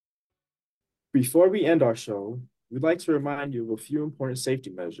Before we end our show, we'd like to remind you of a few important safety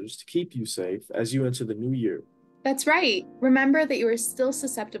measures to keep you safe as you enter the new year. That's right. Remember that you are still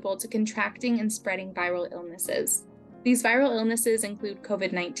susceptible to contracting and spreading viral illnesses. These viral illnesses include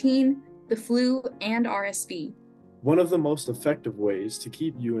COVID-19, the flu, and RSV. One of the most effective ways to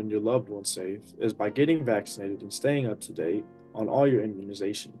keep you and your loved ones safe is by getting vaccinated and staying up to date on all your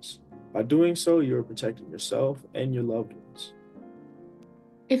immunizations. By doing so, you are protecting yourself and your loved ones.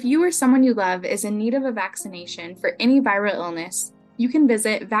 If you or someone you love is in need of a vaccination for any viral illness, you can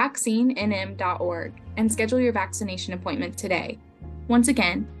visit vaccinenm.org and schedule your vaccination appointment today. Once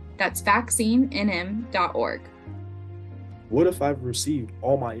again, that's vaccinenm.org. What if I've received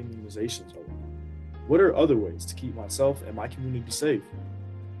all my immunizations already? What are other ways to keep myself and my community safe?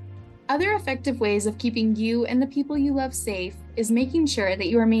 Other effective ways of keeping you and the people you love safe is making sure that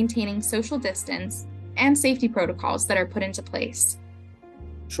you are maintaining social distance and safety protocols that are put into place.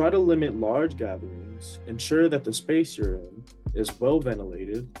 Try to limit large gatherings, ensure that the space you're in is well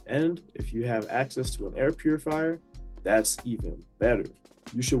ventilated, and if you have access to an air purifier, that's even better.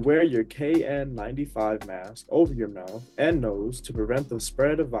 You should wear your KN95 mask over your mouth and nose to prevent the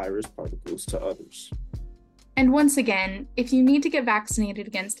spread of virus particles to others. And once again, if you need to get vaccinated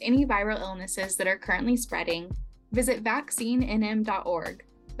against any viral illnesses that are currently spreading, visit vaccinenm.org.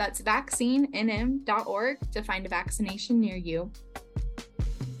 That's vaccinenm.org to find a vaccination near you.